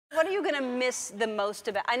are you going to miss the most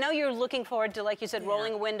about? I know you're looking forward to, like you said,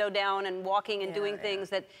 rolling a window down and walking and doing things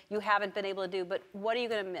that you haven't been able to do. But what are you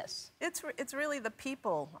going to miss? It's really the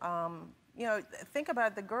people. You know, think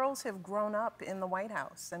about it, the girls have grown up in the White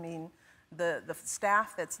House. I mean, the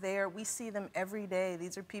staff that's there, we see them every day.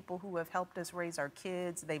 These are people who have helped us raise our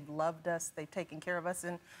kids. They've loved us. They've taken care of us.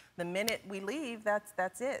 And the minute we leave,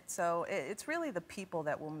 that's it. So it's really the people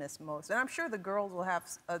that we'll miss most. And I'm sure the girls will have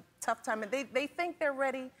a tough time. And they think they're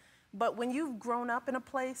ready. But when you've grown up in a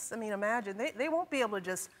place, I mean, imagine, they won't be able to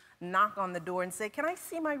just knock on the door and say, can I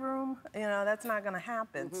see my room? You know, that's not going to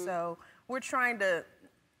happen. So we're trying to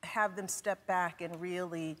have them step back and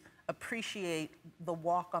really appreciate the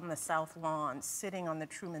walk on the South Lawn, sitting on the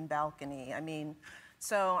Truman balcony. I mean,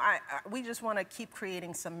 so we just want to keep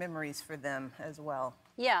creating some memories for them as well.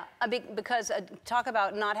 Yeah, because talk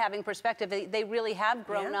about not having perspective. They really have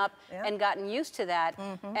grown up and gotten used to that.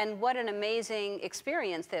 And what an amazing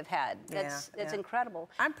experience they've had. That's incredible.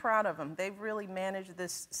 I'm proud of them. They've really managed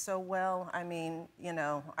this so well. I mean, you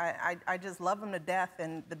know, I just love them to death.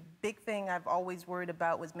 And the big thing I've always worried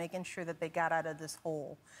about was making sure that they got out of this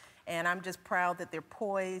hole. And I'm just proud that they're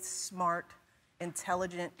poised, smart,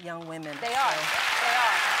 intelligent young women. They are. They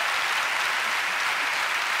are.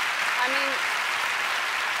 I mean,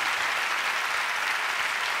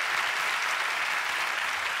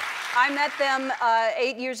 I met them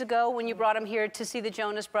 8 years ago when you brought them here to see the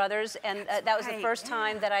Jonas Brothers, and that was the first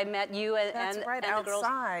time that I met you and the girls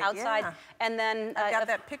outside. And then I got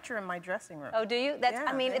that picture in my dressing room. Oh, do you? That's,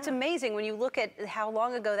 I mean, it's amazing when you look at how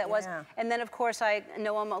long ago that was. And then, of course, I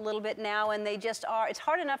know them a little bit now, and they just are. It's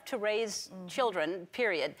hard enough to raise children,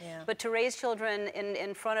 period. But to raise children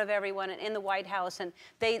in front of everyone and in the White House, and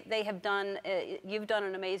they have done. You've done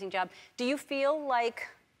an amazing job. Do you feel like?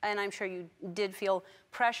 And I'm sure you did feel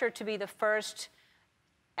pressure to be the first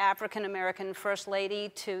African-American First Lady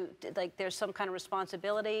to, like, there's some kind of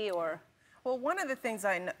responsibility, or? Well, one of the things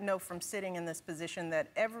I know from sitting in this position, that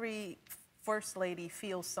every First Lady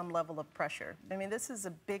feels some level of pressure. I mean, this is a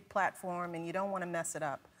big platform, and you don't want to mess it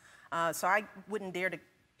up. So I wouldn't dare to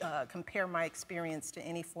compare my experience to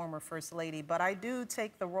any former First Lady, but I do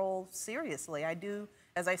take the role seriously. I do,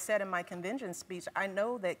 as I said in my convention speech, I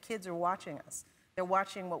know that kids are watching us. They're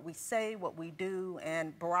watching what we say, what we do,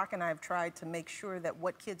 and Barack and I have tried to make sure that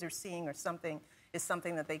what kids are seeing is something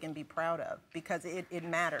that they can be proud of, because it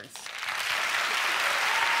matters.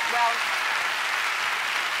 Well,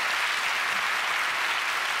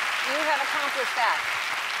 you have accomplished that.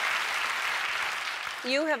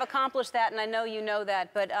 You have accomplished that, and I know you know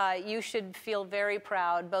that, but you should feel very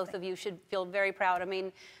proud. Both of you should feel very proud. I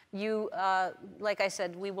mean, you, like I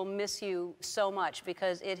said, we will miss you so much,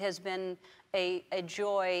 because it has been a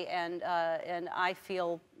joy, and I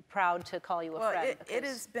feel proud to call you a friend. Well, it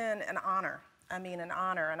has been an honor. I mean, an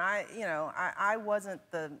honor. And I wasn't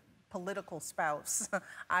the political spouse.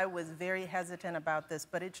 I was very hesitant about this,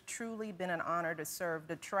 but it's truly been an honor to serve,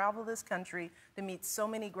 to travel this country, to meet so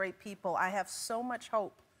many great people. I have so much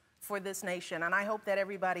hope for this nation, and I hope that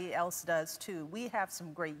everybody else does too. We have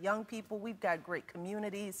some great young people. We've got great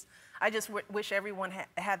communities. I just wish everyone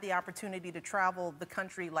had the opportunity to travel the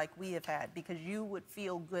country like we have had, because you would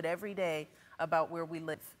feel good every day about where we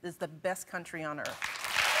live. It's the best country on earth.